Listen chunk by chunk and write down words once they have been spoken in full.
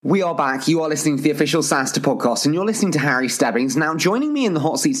We are back. You are listening to the official SaaStr podcast, and you're listening to Harry Stebbings. Now, joining me in the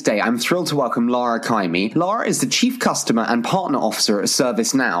hot seat today, I'm thrilled to welcome Lara Caimi. Lara is the Chief Customer and Partner Officer at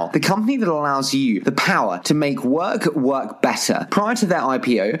ServiceNow, the company that allows you the power to make work better. Prior to their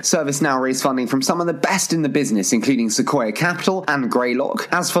IPO, ServiceNow raised funding from some of the best in the business, including Sequoia Capital and Greylock.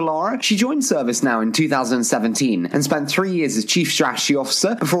 As for Lara, she joined ServiceNow in 2017 and spent 3 years as Chief Strategy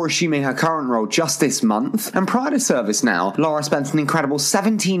Officer before assuming her current role just this month. And prior to ServiceNow, Lara spent an incredible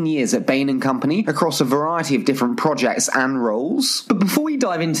 17 years at Bain & Company across a variety of different projects and roles. But before we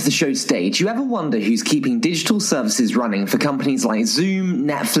dive into the show stage, do you ever wonder who's keeping digital services running for companies like Zoom,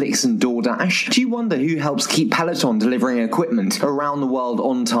 Netflix and DoorDash? Do you wonder who helps keep Peloton delivering equipment around the world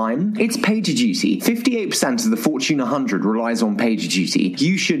on time? It's PagerDuty. 58% of the Fortune 100 relies on PagerDuty.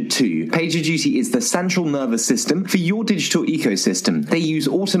 You should too. PagerDuty is the central nervous system for your digital ecosystem. They use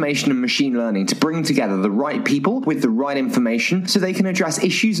automation and machine learning to bring together the right people with the right information so they can address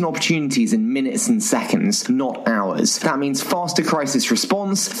issues and opportunities in minutes and seconds, not hours. That means faster crisis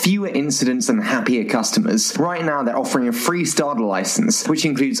response, fewer incidents, and happier customers. Right now, they're offering a free starter license, which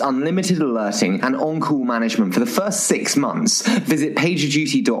includes unlimited alerting and on-call management for the first 6 months. Visit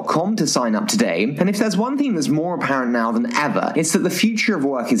pagerduty.com to sign up today. And if there's one thing that's more apparent now than ever, it's that the future of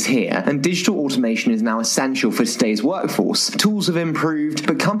work is here, and digital automation is now essential for today's workforce. Tools have improved,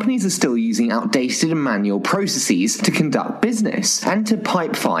 but companies are still using outdated and manual processes to conduct business. Enter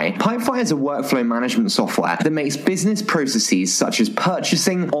Pipefy. Pipefy is a workflow management software that makes business processes such as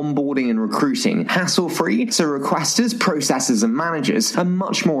purchasing, onboarding, and recruiting hassle-free, so requesters, processors, and managers are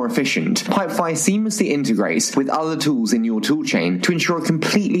much more efficient. Pipefy seamlessly integrates with other tools in your toolchain to ensure a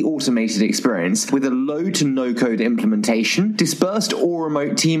completely automated experience with a low to no-code implementation. Dispersed or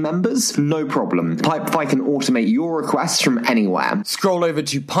remote team members? No problem. Pipefy can automate your requests from anywhere. Scroll over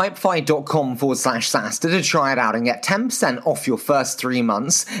to pipefy.com/SaaStr to try it out and get 10% off your first 3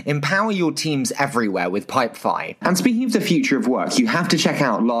 months. Empower your teams everywhere with Pipefy. And speaking of the future of work, you have to check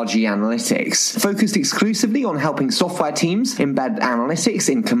out Largy Analytics. Focused exclusively on helping software teams embed analytics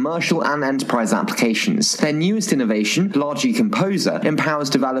in commercial and enterprise applications. Their newest innovation, Largy Composer, empowers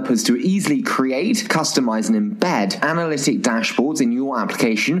developers to easily create, customize, and embed analytic dashboards in your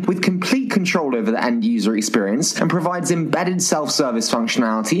application with complete control over the end user experience, and provides embedded self-service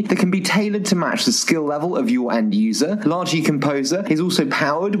functionality that can be tailored to match the skill level of your end user. Largy Composer is also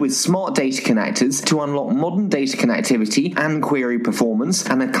powered with smart data connectors to unlock modern data connectivity and query performance,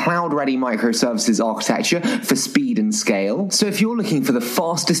 and a cloud-ready microservices architecture for speed and scale. So if you're looking for the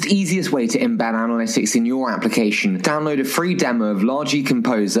fastest, easiest way to embed analytics in your application, download a free demo of Largy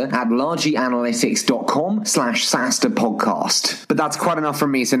Composer at largyanalytics.com/SaaStr podcast. But that's quite enough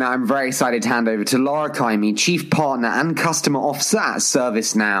from me, so now I'm very excited to hand over to Lara Caimi, Chief Partner and Customer Officer at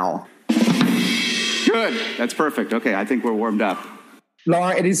ServiceNow. Good. That's perfect. Okay, I think we're warmed up.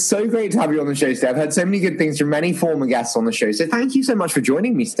 Lara, it is so great to have you on the show today. I've heard so many good things from many former guests on the show, so thank you so much for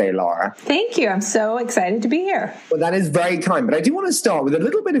joining me today, Lara. Thank you. I'm so excited to be here. Well, that is very kind, but I do want to start with a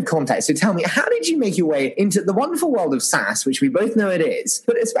little bit of context. So tell me, how did you make your way into the wonderful world of SaaS, which we both know it is,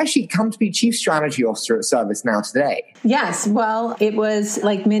 but especially come to be Chief Strategy Officer at ServiceNow today? Yes, well, it was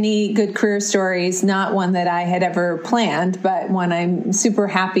like many good career stories, not one that I had ever planned, but one I'm super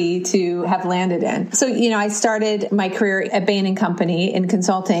happy to have landed in. So, I started my career at Bain & Company in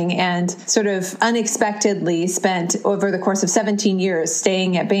consulting and sort of unexpectedly spent over the course of 17 years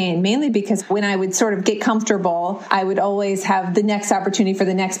staying at Bain, mainly because when I would sort of get comfortable, I would always have the next opportunity for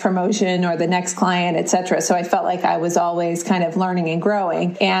the next promotion or the next client, et cetera. So I felt like I was always kind of learning and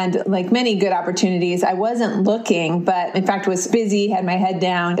growing. And like many good opportunities, I wasn't looking, but in fact was busy, had my head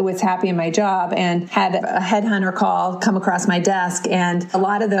down, was happy in my job, and had a headhunter call come across my desk. And a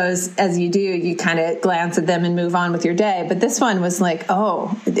lot of those, as you do, you kind of glance at them and move on with your day. But this one was like,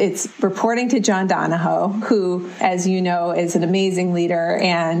 it's reporting to John Donahoe, who, as you know, is an amazing leader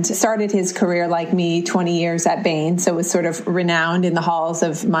and started his career like me 20 years at Bain. So was sort of renowned in the halls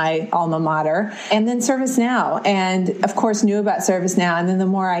of my alma mater. And then ServiceNow. And of course, knew about ServiceNow. And then the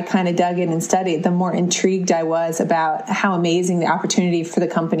more I kind of dug in and studied, the more intrigued I was about how amazing the opportunity for the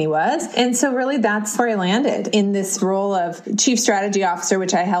company was. And so really that's where I landed in this role of Chief Strategy Officer,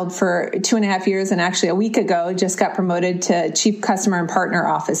 which I held for 2.5 years. And actually a week ago, just got promoted to Chief Customer and Partner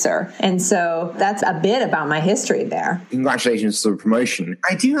Officer. And so that's a bit about my history there. Congratulations for the promotion.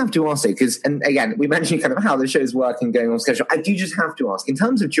 I do have to ask it because, and again, we mentioned kind of how the show's working going on schedule. I do just have to ask, in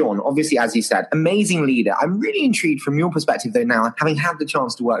terms of John, obviously, as you said, amazing leader. I'm really intrigued from your perspective, though, now, having had the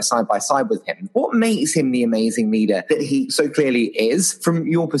chance to work side by side with him. What makes him the amazing leader that he so clearly is, from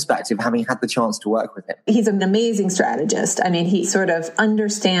your perspective, having had the chance to work with him? He's an amazing strategist. I mean, he sort of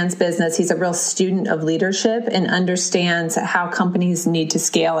understands business. He's a real student of leadership and understands how companies companies need to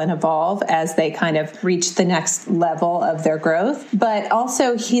scale and evolve as they kind of reach the next level of their growth. But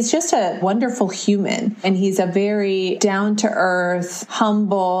also, he's just a wonderful human, and he's a very down-to-earth,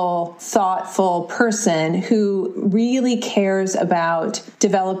 humble, thoughtful person who really cares about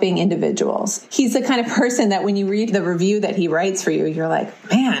developing individuals. He's the kind of person that when you read the review that he writes for you, you're like,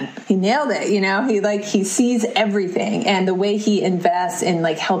 man, he nailed it. He sees everything, and the way he invests in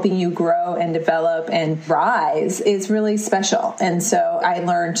like helping you grow and develop and rise is really special. And so I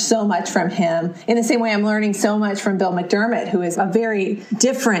learned so much from him in the same way I'm learning so much from Bill McDermott, who is a very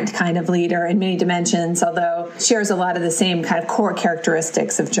different kind of leader in many dimensions, although shares a lot of the same kind of core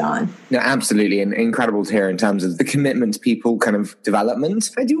characteristics of John. No, absolutely. And incredible to hear in terms of the commitment to people kind of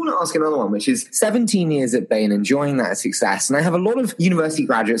development. I do want to ask another one, which is 17 years at Bain, enjoying that success. And I have a lot of university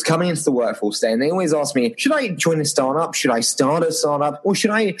graduates coming into the workforce today, and they always ask me, should I join a startup? Should I start a startup? Or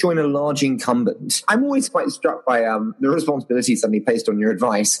should I join a large incumbent? I'm always quite struck by the responsibility suddenly placed on your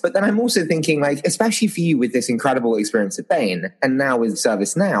advice. But then I'm also thinking, like, especially for you with this incredible experience at Bain and now with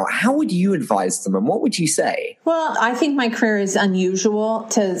ServiceNow, how would you advise them and what would you say? Well, I think my career is unusual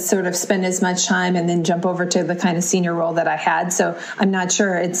to sort of spend as much time and then jump over to the kind of senior role that I had. So I'm not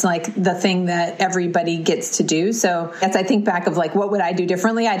sure it's like the thing that everybody gets to do. So as I think back of like, what would I do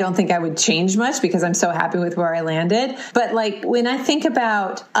differently? I don't think I would change much because I'm so happy with where I landed. But like when I think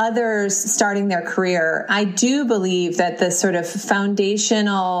about others starting their career, I do believe that the sort of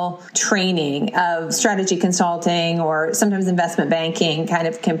foundational training of strategy consulting or sometimes investment banking kind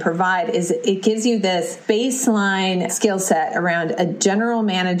of can provide is it gives you this baseline skill set around a general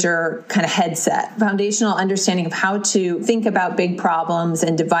manager kind of headset, foundational understanding of how to think about big problems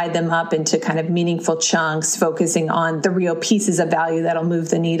and divide them up into kind of meaningful chunks, focusing on the real pieces of value that'll move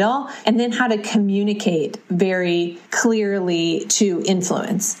the needle, and then how to communicate very clearly to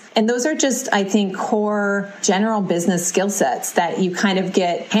influence. And those are just, I think, core general business skill sets that you kind of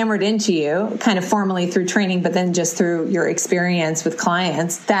get hammered into you kind of formally through training, but then just through your experience with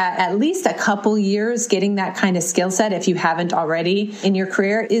clients, that at least a couple years getting that kind of skill set, if you haven't already in your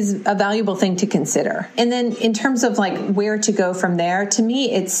career, is a valuable thing to consider. And then in terms of like where to go from there, to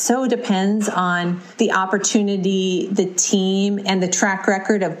me, it so depends on the opportunity, the team, and the track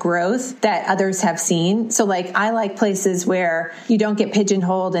record of growth that others have seen. So like I like places where you don't get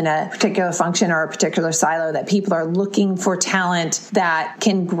pigeonholed in a particular function or a particular silo, that people are looking for talent that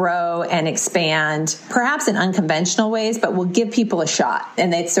can grow and expand, perhaps in unconventional ways, but will give people a shot.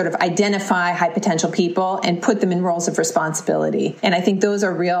 And they sort of identify high potential people and put them in roles of responsibility. And I think those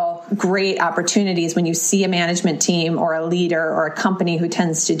are real great opportunities when you see a management team or a leader or a company who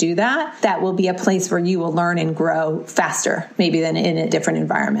tends to do that. That will be a place where you will learn and grow faster, maybe than in a different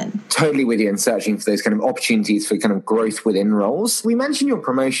environment. Totally with you in searching for those kind of opportunities for kind of growth within roles. We mentioned your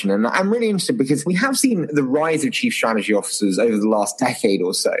promotion, and I'm really interested because we have seen the rise of chief strategy officers over the last decade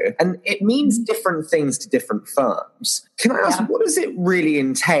or so, and it means different things to different firms. Can I ask, what does it really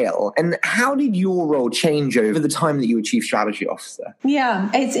entail, and how did your role change over the time that you were chief strategy officer? Yeah,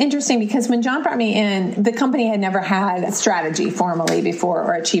 it's interesting because when John brought me in, the company had never had a strategy formally before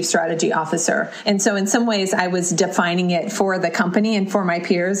or a chief strategy officer. And so in some ways, I was defining it for the company and for my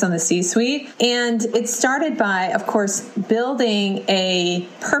peers on the C-suite. And it started by, of course, building a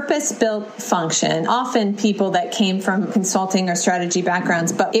purpose-built function, often people that came from consulting or strategy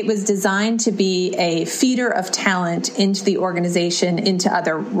backgrounds, but it was designed to be a feeder of talent into the organization, into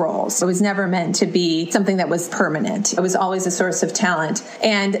other roles. It was never meant to be something that was permanent. It was always a source of talent.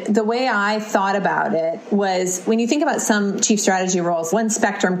 And the way I thought about it was, when you think about some chief strategy roles, one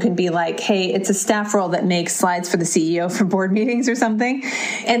spectrum can be like, hey, it's a staff role that makes slides for the CEO for board meetings or something.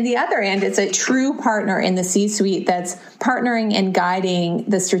 And the other end, it's a true partner in the C-suite that's partnering and guiding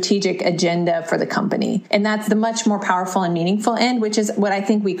the strategic agenda for the company. And that's the much more powerful and meaningful end, which is what I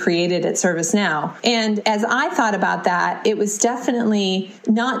think we created at ServiceNow. And as I thought about that, it was definitely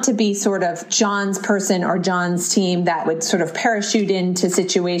not to be sort of John's person or John's team that would sort of parachute into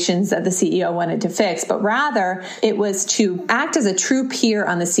situations that the CEO wanted to fix, but rather it was to act as a true peer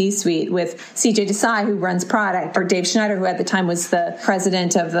on the C-suite with CJ Desai, who runs product, or Dave Schneider, who at the time was the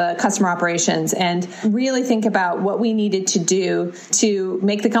president of the customer operations, and really think about what we needed to do to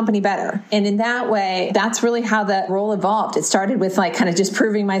make the company better. And in that way, that's really how the role evolved. It started with like kind of just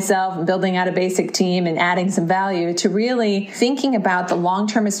proving myself and building out a basic team and adding some value to really thinking about the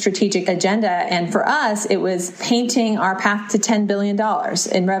long-term strategic agenda. And for us, it was painting our path to $10 billion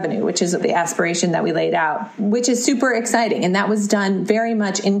in revenue, which is the aspiration that we laid out, which is super exciting. And that was done very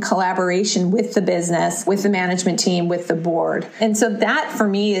much in collaboration with the business, with the management team, with the board. And so that for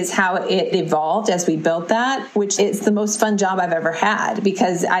me is how it evolved as we built that, which is the most fun job I've ever had,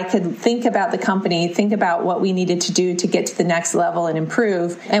 because I could think about the company, think about what we needed to do to get to the next level and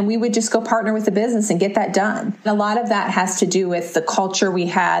improve. And we would just go partner with the business and get that done. And a lot of that has to do with the culture we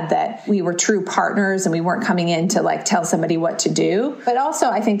had, that we were true partners and we weren't coming in to like tell somebody what to do. But also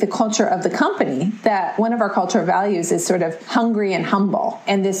I think the culture of the company, that one of our cultural values is sort of hungry and humble.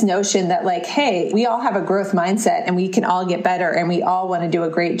 And this notion that like, hey, we all have a growth mindset and we can all get better and we all want to do a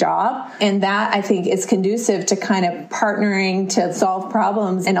great job. And that I think is conducive to kind of partnering to solve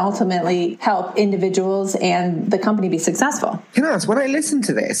problems and ultimately help individuals and the company be successful. Can I ask, when I listen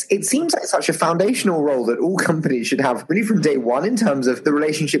to this, it seems like such a foundational role that all companies should have really from day one in terms of the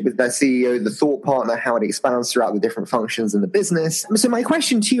relationship with their CEO, the thought partner, how it expands throughout the different functions in the business. So my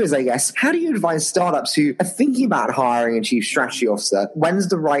question to you is, I guess, how do you advise startups who are thinking about hiring a chief strategy officer? When's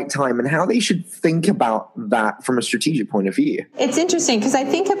the right time and how they should think about that from a strategic point of view? It's interesting because I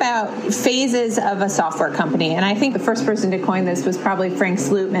think about phases of a software company. And I think the first person to coin this was probably Frank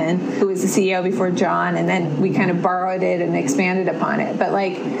Slootman, who was the CEO before John. And then we kind of borrowed it and expanded upon it. But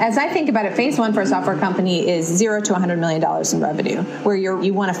like, as I think about it, phase one for a software company is $0 to $100 million in revenue, where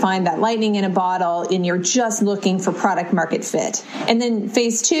you want to find that lightning in a bottle and you're just looking for product market fit. And then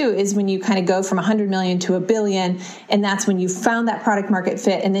phase two is when you kind of go from 100 million to $1 billion. And that's when you found that product market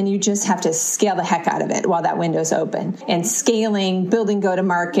fit. And then you just have to scale the heck out of it while that window's open. And scaling, building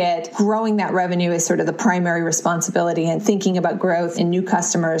go-to-market, growing that revenue is sort of the primary responsibility, and thinking about growth and new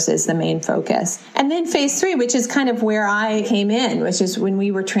customers is the main focus. And then phase three, which is kind of where I came in, which is when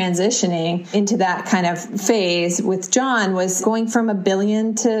we were transitioning into that kind of phase with John, was going from $1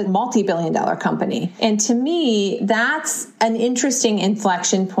 billion to multi-billion dollar company. And to me, that's an interesting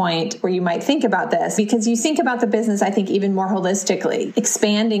inflection point where you might think about this, because you think about the business, I think, even more holistically.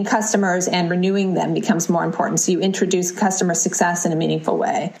 Expanding customers and renewing them becomes more important. So you introduce customer success in a meaningful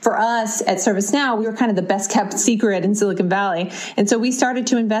way. For us at ServiceNow, we were kind of the best kept secret in Silicon Valley. And so we started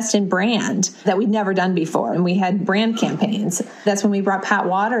to invest in brand that we'd never done before. And we had brand campaigns. That's when we brought Pat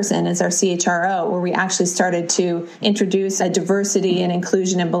Waters in as our CHRO, where we actually started to introduce a diversity and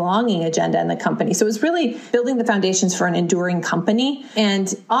inclusion and belonging agenda in the company. So it was really building the foundations for an enduring company.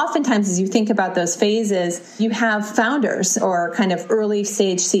 And oftentimes, as you think about those phases, you have founders or kind of early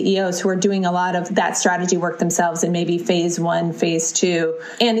stage CEOs who are doing a lot of that strategy work themselves in maybe phase one, phase two.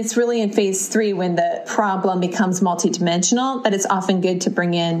 And it's really in phase three when the problem becomes multidimensional that it's often good to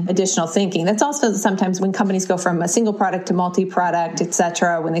bring in additional thinking. That's also sometimes when companies go from a single product to multi-product, et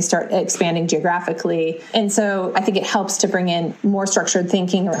cetera, when they start expanding geographically. And so I think it helps to bring in more structured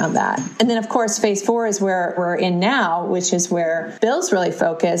thinking around that. And then, of course, phase four is where we're in now, which is where Bill's really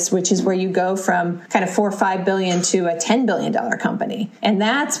focused, which is where you go from kind of $4 or $5 billion to a $10 billion company. And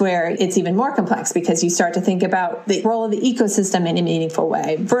that's where it's even more complex, because you start to think about the role of the ecosystem in a meaningful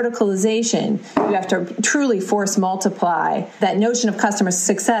way. Verticalization, you have to truly force multiply. That notion of customer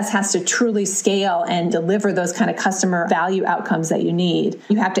success has to truly scale and deliver those kind of customer value outcomes that you need.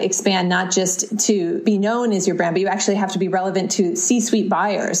 You have to expand not just to be known as your brand, but you actually have to be relevant to C-suite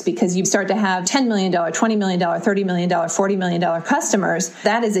buyers, because you start to have $10 million, $20 million, $30 million, $40 million customers.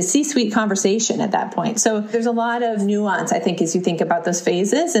 That is a C-suite conversation at that point. So there's a lot of nuance, I think, as you think about those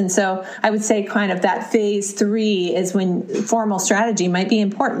phases. And so I would say kind of that phase three is when formal strategy might be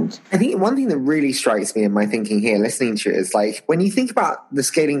important. I think one thing that really strikes me in my thinking here, listening to it, is like when you think about the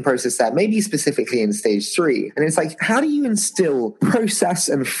scaling process there, maybe specifically in stage three, and it's like, how do you instill process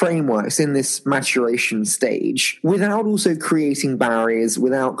and frameworks in this maturation stage without also creating barriers,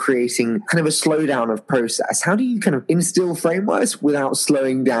 without creating kind of a slowdown of process? How do you kind of instill frameworks without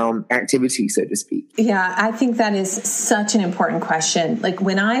slowing down activity, so to speak? Yeah, I think that is such an important question. Like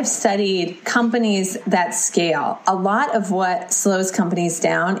when I've studied companies that scale, a lot of what slows companies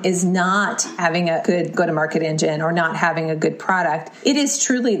down is not having a good go-to-market engine or not having a good product. It is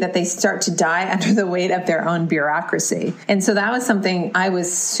truly that they start to die under the weight of their own bureaucracy. And so that was something I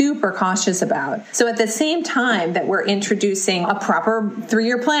was super cautious about. So at the same time that we're introducing a proper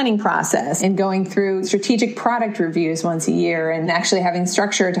 3-year planning process and going through strategic product reviews once a year and actually having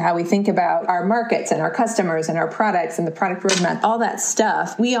structure to how we think about our markets and our customers and our products and the product roadmap, all that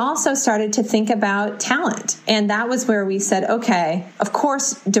stuff, we also started to think about talent. And that was where we said, okay, of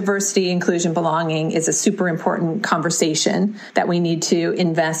course, diversity, inclusion, belonging is a super important conversation that we need to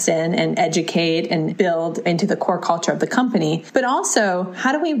invest in and educate and build into the core culture of the company. But also,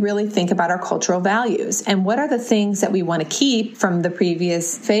 how do we really think about our cultural values? values and what are the things that we want to keep from the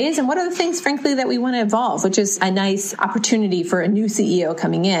previous phase and what are the things, frankly, that we want to evolve, which is a nice opportunity for a new CEO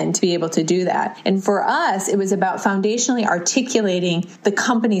coming in to be able to do that. And for us, it was about foundationally articulating the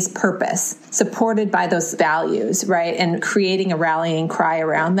company's purpose, supported by those values, right? And creating a rallying cry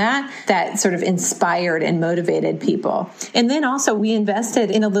around that sort of inspired and motivated people. And then also we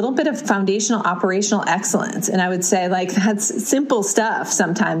invested in a little bit of foundational operational excellence. And I would say like that's simple stuff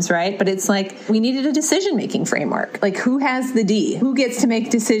sometimes, right? But it's like we needed a decision-making framework. Like who has the D? Who gets to make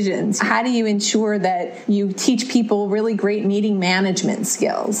decisions? How do you ensure that you teach people really great meeting management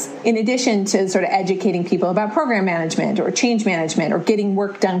skills in addition to sort of educating people about program management or change management or getting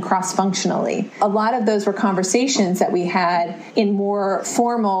work done cross-functionally? A lot of those were conversations that we had in more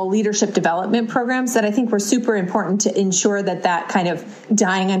formal leadership development programs that I think were super important to ensure that kind of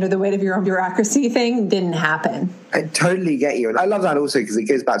dying under the weight of your own bureaucracy thing didn't happen. I totally get you. And I love that also because it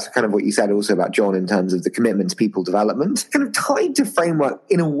goes back to kind of what you said also about John in terms of the commitment to people development. Kind of tied to framework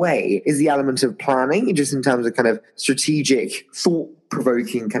in a way is the element of planning, just in terms of kind of strategic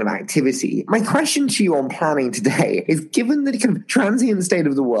thought-provoking kind of activity. My question to you on planning today is, given the kind of transient state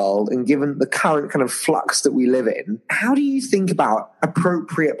of the world and given the current kind of flux that we live in, how do you think about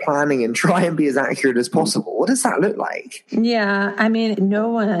appropriate planning and try and be as accurate as possible? What does that look like? Yeah, I mean, no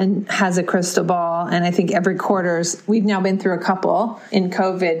one has a crystal ball. And I think every quarter, we've now been through a couple in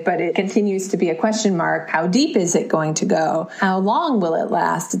COVID, but it continues to be a question mark. How deep is it going to go? How long will it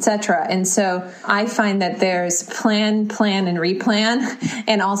last, et cetera? And so I find that there's plan, and replan,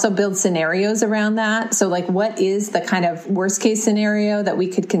 and also build scenarios around that. So like, what is the kind of worst case scenario that we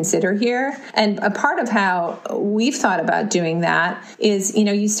could consider here? And a part of how we've thought about doing that is,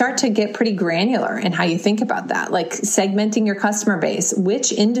 you start to get pretty granular in how you think about that, like segmenting your customer base,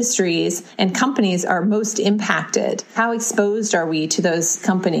 which industries and companies are most impacted. How exposed are we to those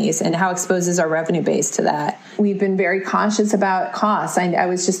companies and how exposed is our revenue base to that? We've been very cautious about costs. I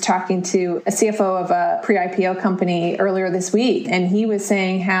was just talking to a CFO of a pre-IPO company earlier this week, and he was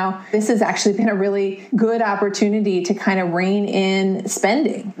saying how this has actually been a really good opportunity to kind of rein in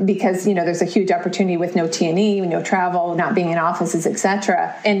spending because, there's a huge opportunity with no T&E, no travel, not being in offices, et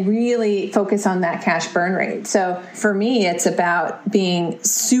cetera, and really focus on that cash burn rate. So for me, it's about being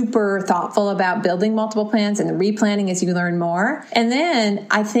super thoughtful about building multiple plans and the replanning as you learn more. And then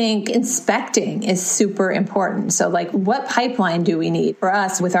I think inspecting is super important. So like, what pipeline do we need for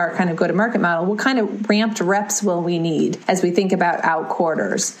us with our kind of go-to-market model? What kind of ramped reps will we need as we think about out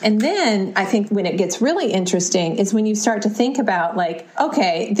quarters? And then I think when it gets really interesting is when you start to think about like,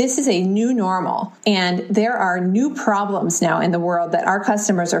 okay, this is a new normal and there are new problems now in the world that our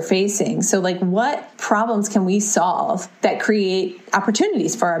customers are facing. So like, what problems can we solve that create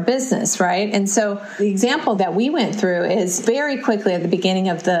opportunities for our business, right? And so the example that we went through is very quickly at the beginning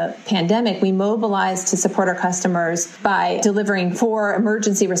of the pandemic, we mobilized to support our customers by delivering 4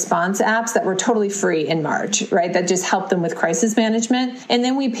 emergency response apps that were totally free in March, right? That just helped them with crisis management. And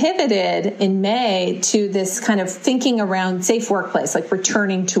then we pivoted in May to this kind of thinking around safe workplace, like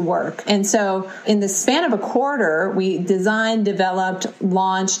returning to work. And so in the span of a quarter, we designed, developed,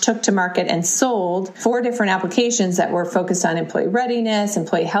 launched, took to market, and sold 4 different applications that were focused on employee readiness,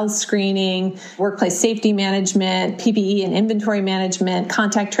 employee health screening, workplace safety management, PPE and inventory management,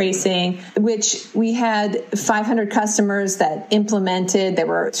 contact tracing, which we had 500 customers that implemented. There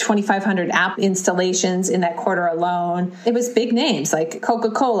were 2,500 app installations in that quarter alone. It was big names like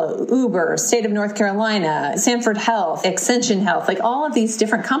Coca-Cola, Uber, State of North Carolina, Sanford Health, Extension Health, like all of these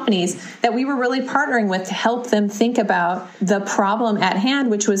different companies that we were really partnering with to help them think about the problem at hand,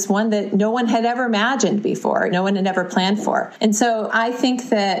 which was one that no one had ever imagined before, no one had ever planned for. And so I think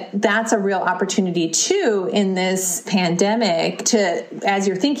that that's a real opportunity too in this pandemic to, as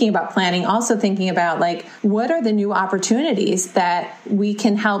you're thinking about planning, also thinking about like, what are the new opportunities that we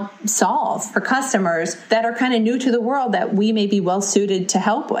can help solve for customers that are kind of new to the world that we may be well suited to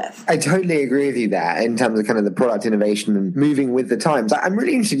help with? I totally agree with you there in terms of kind of the product innovation and moving with the times. I'm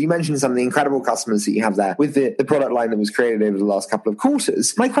really interested. You mentioned some of the incredible customers that you have there with the product line that was created over the last couple of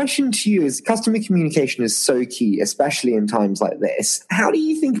quarters. My question to you is, customer communication is so key, especially in times like this. How do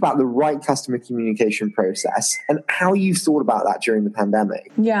you think about the right customer communication process and how you've thought about that during the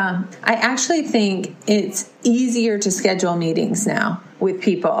pandemic? Yeah, I actually think it's easier to schedule meetings now. with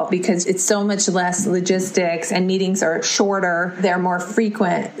people because it's so much less logistics and meetings are shorter. They're more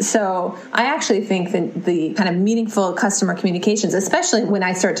frequent. So I actually think that the kind of meaningful customer communications, especially when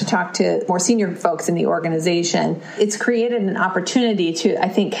I start to talk to more senior folks in the organization, it's created an opportunity to, I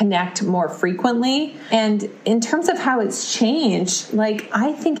think, connect more frequently. And in terms of how it's changed, like,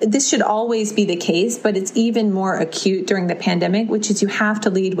 I think this should always be the case, but it's even more acute during the pandemic, which is you have to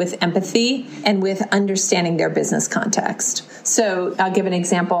lead with empathy and with understanding their business context. So I'll give an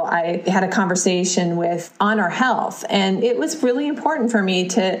example. I had a conversation with Honor Health, and it was really important for me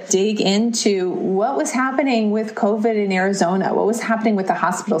to dig into what was happening with COVID in Arizona, what was happening with the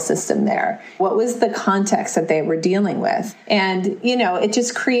hospital system there, what was the context that they were dealing with. And, you know, it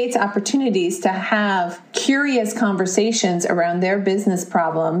just creates opportunities to have curious conversations around their business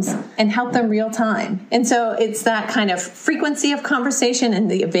problems and help them real time. And so it's that kind of frequency of conversation and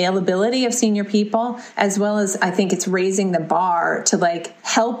the availability of senior people, as well as I think it's raising the bar to like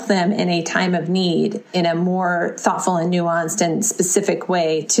help them in a time of need in a more thoughtful and nuanced and specific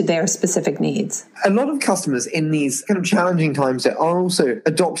way to their specific needs. A lot of customers in these kind of challenging times are also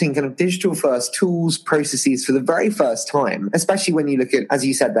adopting kind of digital first tools, processes for the very first time, especially when you look at, as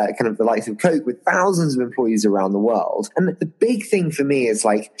you said, that kind of the likes of Coke with thousands of employees around the world. And the big thing for me is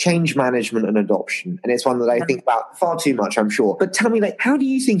like change management and adoption. And it's one that I think about far too much, I'm sure. But tell me, like, how do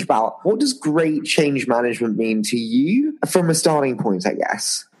you think about what does great change management mean to you from a starting point, I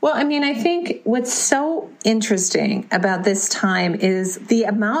guess? Well, I mean, I think what's so interesting about this time is the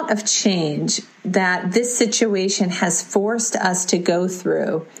amount of change that this situation has forced us to go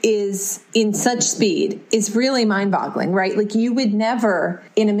through is in such speed is really mind-boggling, right? Like you would never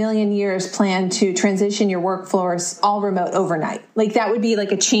in a million years plan to transition your workforce all remote overnight. Like that would be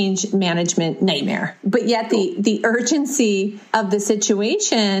like a change management nightmare. But yet the urgency of the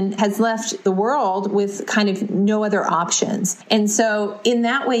situation has left the world with kind of no other options. And so in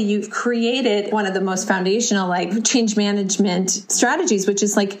that way, you've created one of the most foundational like change management strategies, which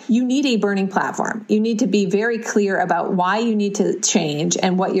is like you need a burning platform. You need to be very clear about why you need to change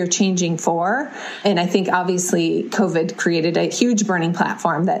and what you're changing for. And I think obviously COVID created a huge burning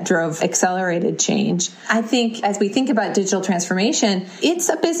platform that drove accelerated change. I think as we think about digital transformation, it's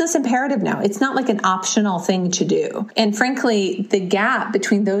a business imperative now. It's not like an optional thing to do. And frankly, the gap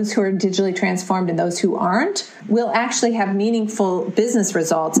between those who are digitally transformed and those who aren't will actually have meaningful business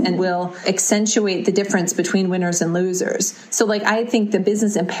results and will accentuate the difference between winners and losers. So like, I think the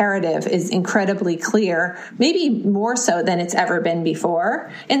business imperative is incredibly clear, maybe more so than it's ever been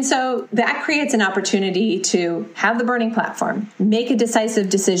before. And so that creates an opportunity to have the burning platform, make a decisive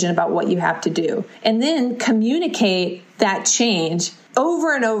decision about what you have to do, and then communicate that change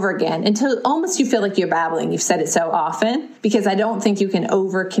over and over again until almost you feel like you're babbling. You've said it so often because I don't think you can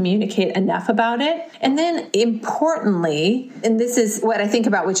over communicate enough about it. And then importantly, and this is what I think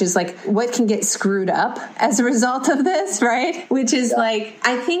about, which is like what can get screwed up as a result of this, right? Which is like,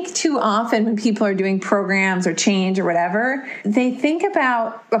 I think too often when people are doing programs or change or whatever, they think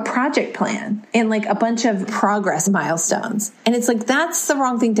about a project plan and like a bunch of progress milestones. And it's like, that's the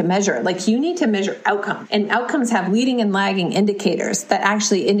wrong thing to measure. Like you need to measure outcome, and outcomes have leading and lagging indicators that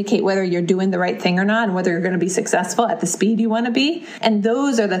actually indicate whether you're doing the right thing or not and whether you're going to be successful at the speed you want to be. And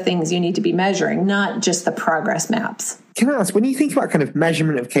those are the things you need to be measuring, not just the progress maps. Can I ask, when you think about kind of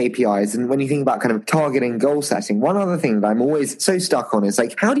measurement of KPIs and when you think about kind of targeting goal setting, one other thing that I'm always so stuck on is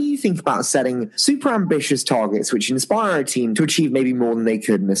like, how do you think about setting super ambitious targets which inspire a team to achieve maybe more than they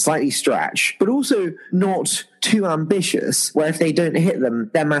could in a slightly stretch, but also not too ambitious, where if they don't hit them,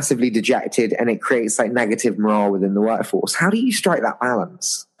 they're massively dejected and it creates like negative morale within the workforce? How do you strike that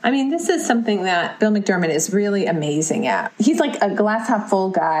balance? I mean, this is something that Bill McDermott is really amazing at. He's like a glass half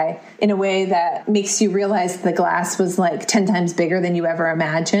full guy in a way that makes you realize the glass was like 10 times bigger than you ever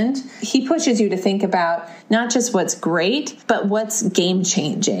imagined. He pushes you to think about not just what's great, but what's game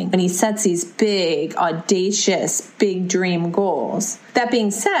changing. And he sets these big, audacious, big dream goals. That being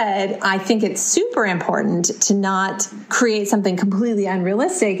said, I think it's super important to not create something completely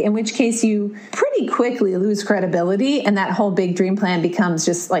unrealistic, in which case you pretty quickly lose credibility and that whole big dream plan becomes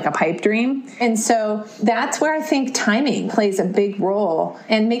just like a pipe dream. And so that's where I think timing plays a big role,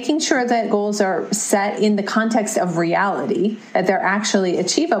 and making sure that goals are set in the context of reality, that they're actually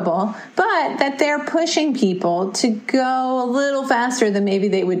achievable, but that they're pushing people to go a little faster than maybe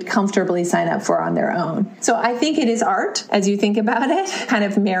they would comfortably sign up for on their own. So I think it is art as you think about it, kind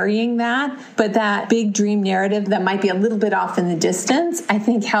of marrying that, but that big dream narrative that might be a little bit off in the distance, I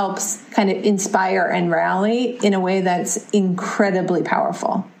think helps kind of inspire and rally in a way that's incredibly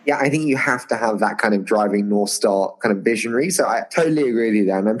powerful. Yeah, I think you have to have that kind of driving North Star kind of visionary. So I totally agree with you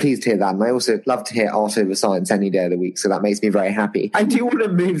there. And I'm pleased to hear that. And I also love to hear art over science any day of the week. So that makes me very happy. I do want to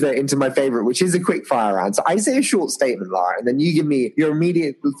move though into my favorite, which is a quick fire round. So I say a short statement, Lara, and then you give me your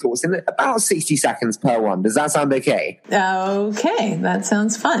immediate thoughts in about 60 seconds per one. Does that sound okay? Okay, that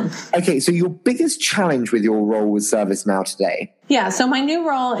sounds fun. Okay, so your biggest challenge with your role with ServiceNow today? Yeah, so my new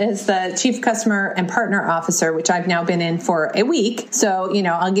role is the Chief Customer and Partner Officer, which I've now been in for a week. So,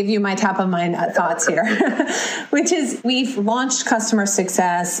 I'll give you my top of mind thoughts here, which is we've launched customer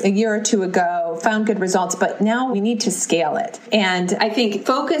success a year or two ago, found good results, but now we need to scale it. And I think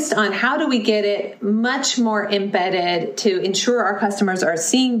focused on how do we get it much more embedded to ensure our customers are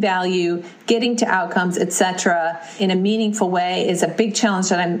seeing value, getting to outcomes, etc., in a meaningful way is a big challenge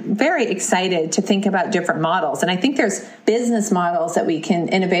that I'm very excited to think about different models. And I think there's business models that we can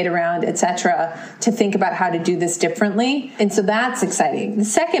innovate around, etc., to think about how to do this differently. And so that's exciting. The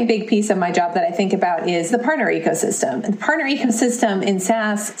second big piece of my job that I think about is the partner ecosystem. And the partner ecosystem in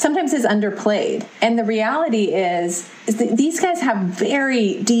SaaS sometimes is underplayed. And the reality is that these guys have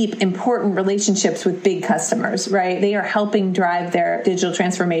very deep, important relationships with big customers, right? They are helping drive their digital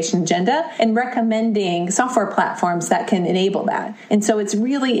transformation agenda and recommending software platforms that can enable that. And so it's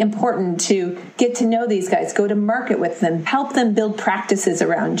really important to get to know these guys, go to market with them, help them build practices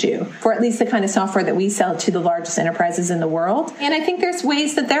around you for at least the kind of software that we sell to the largest enterprises in the world. And I think there's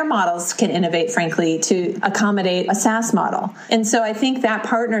ways that their models can innovate, frankly, to accommodate a SaaS model. And so I think that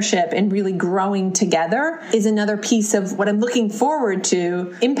partnership and really growing together is another piece of what I'm looking forward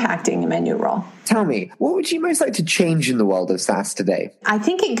to impacting in my new role. Tell me, what would you most like to change in the world of SaaS today? I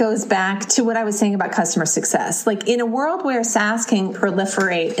think it goes back to what I was saying about customer success. Like in a world where SaaS can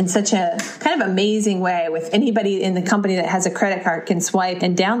proliferate in such a kind of amazing way with anybody in the company that has a credit card can swipe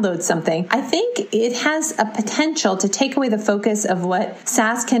and download something, I think it has a potential to take away the focus of what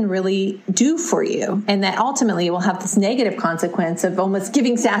SaaS can really do for you. And that ultimately will have this negative consequence of almost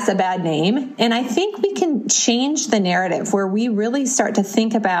giving SaaS a bad name. And I think we can change the narrative where we really start to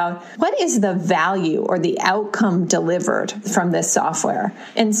think about what is the value or the outcome delivered from this software.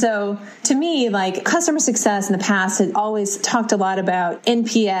 And so to me, like customer success in the past had always talked a lot about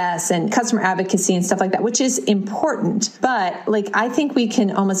NPS and customer advocacy and stuff like that, which is important. But like, I think we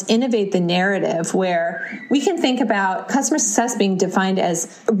can almost innovate the narrative where we can think about customer success being defined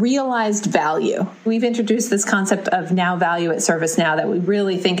as realized value. We've introduced this concept of now value at ServiceNow that we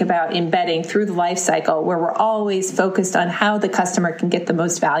really think about embedding through the life cycle where we're always focused on how the customer can get the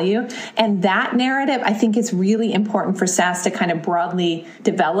most value. And that narrative, I think, is really important for SaaS to kind of broadly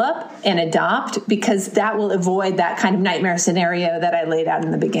develop and adopt because that will avoid that kind of nightmare scenario that I laid out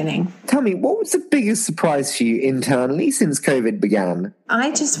in the beginning. Tell me, what was the biggest surprise for you internally since COVID began?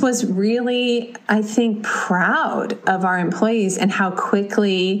 I just was really, I think, proud of our employees and how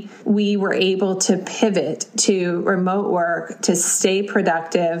quickly we were able to pivot to remote work, to stay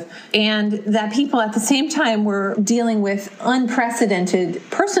productive, and that people at the same time were dealing with unprecedented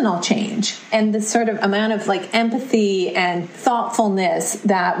personal change. And the sort of amount of like empathy and thoughtfulness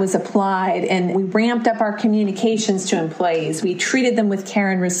that was applied. And we ramped up our communications to employees. We treated them with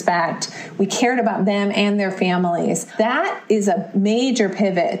care and respect. We cared about them and their families. That is a major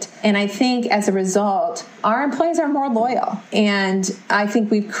pivot. And I think as a result, our employees are more loyal. And I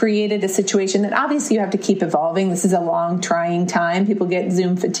think we've created a situation that obviously you have to keep evolving. This is a long, trying time. People get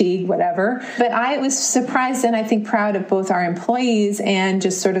Zoom fatigue, whatever. But I was surprised and I think proud of both our employees and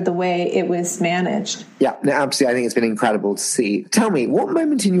just sort of the way it was managed. Yeah, no, absolutely. I think it's been incredible to see. Tell me, what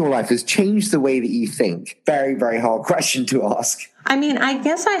moment in your life has changed the way that you think? Very, very hard question to ask. I mean, I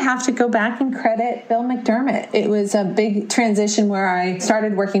guess I have to go back and credit Bill McDermott. It was a big transition where I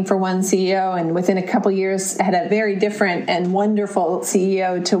started working for one CEO and within a couple years had a very different and wonderful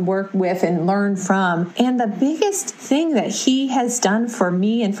CEO to work with and learn from. And the biggest thing that he has done for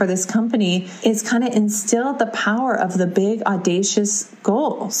me and for this company is kind of instill the power of the big, audacious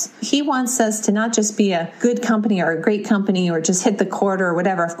goals. He wants us to not just be a good company or a great company or just hit the quarter or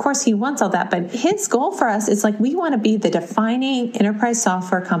whatever. Of course, he wants all that. But his goal for us is like, we want to be the defining enterprise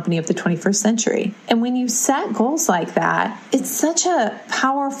software company of the 21st century. And when you set goals like that, it's such a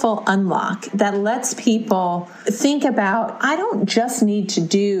powerful unlock that lets people think about, I don't just need to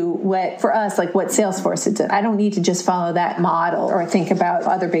do what, for us, like what Salesforce did. I don't need to just follow that model or think about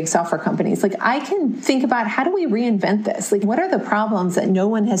other big software companies. Like I can think about how do we reinvent this? Like what are the problems that no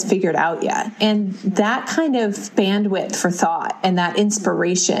one has figured out yet? And that kind of bandwidth for thought and that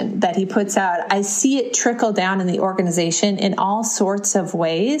inspiration that he puts out, I see it trickle down in the organization in all sorts of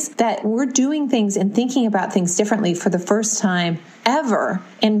ways that we're doing things and thinking about things differently for the first time ever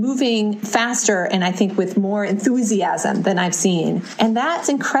and moving faster, and I think with more enthusiasm than I've seen. And that's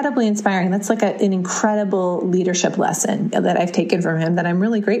incredibly inspiring. That's like an incredible leadership lesson that I've taken from him that I'm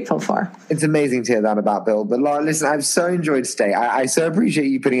really grateful for. It's amazing to hear that about Bill. But Lara, listen, I've so enjoyed today. I so appreciate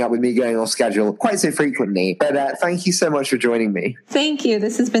you putting up with me going off schedule quite so frequently. But thank you so much for joining me. Thank you.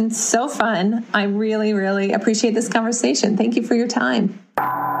 This has been so fun. I really, really appreciate this conversation. Thank you for your time.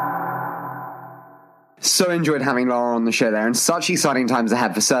 So enjoyed having Lara on the show there, and such exciting times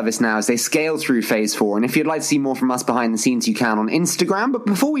ahead for ServiceNow as they scale through phase 4. And if you'd like to see more from us behind the scenes, you can on Instagram. But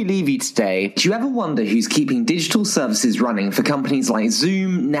before we leave you today, do you ever wonder who's keeping digital services running for companies like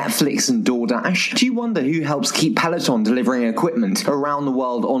Zoom, Netflix, and DoorDash? Do you wonder who helps keep Peloton delivering equipment around the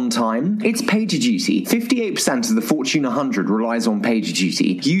world on time? It's PagerDuty. 58% of the Fortune 100 relies on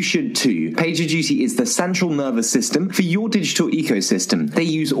PagerDuty. You should too. PagerDuty is the central nervous system for your digital ecosystem. They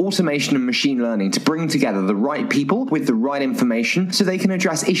use automation and machine learning to bring together the right people with the right information so they can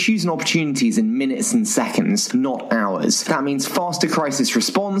address issues and opportunities in minutes and seconds, not hours. That means faster crisis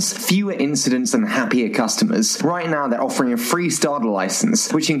response, fewer incidents, and happier customers. Right now, they're offering a free starter license,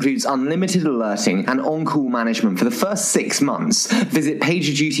 which includes unlimited alerting and on-call management for the first 6 months. Visit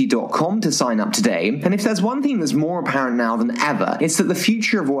pagerduty.com to sign up today. And if there's one thing that's more apparent now than ever, it's that the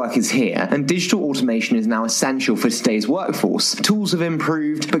future of work is here, and digital automation is now essential for today's workforce. Tools have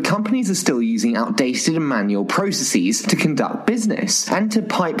improved, but companies are still using outdated and manual processes to conduct business. Enter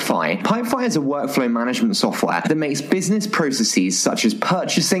Pipefy. Pipefy is a workflow management software that makes business processes such as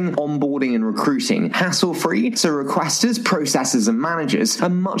purchasing, onboarding, and recruiting hassle-free, so requesters, processors, and managers are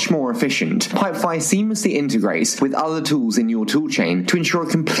much more efficient. Pipefy seamlessly integrates with other tools in your toolchain to ensure a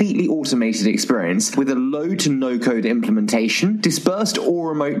completely automated experience with a low to no-code implementation. Dispersed or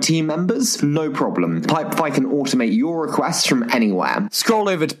remote team members? No problem. Pipefy can automate your requests from anywhere. Scroll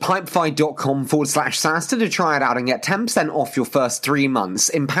over to pipefy.com/SaaStr to try it out and get 10% off your first 3 months.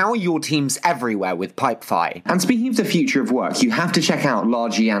 Empower your teams everywhere with Pipefy. And speaking of the future of work, you have to check out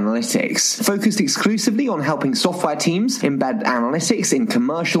Largy Analytics. Focused exclusively on helping software teams embed analytics in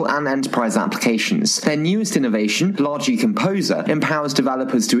commercial and enterprise applications. Their newest innovation, Largy Composer, empowers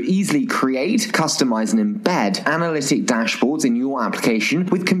developers to easily create, customize, and embed analytic dashboards in your application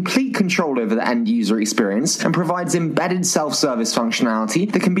with complete control over the end user experience, and provides embedded self-service functionality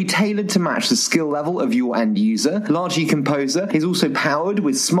that can be tailored to match the skill level of your end user. Largy Composer is also powered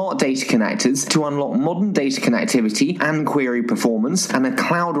with smart data connectors to unlock modern data connectivity and query performance, and a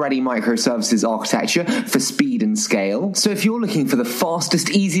cloud-ready microservices architecture for speed and scale. So if you're looking for the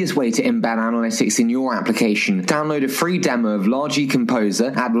fastest, easiest way to embed analytics in your application, download a free demo of Largy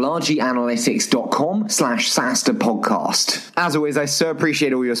Composer at largyanalytics.com/SaaStr podcast. As always, I so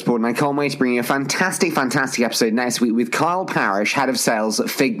appreciate all your support, and I can't wait to bring you a fantastic episode next week with Kyle Parrish, head of sales at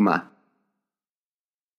Figma.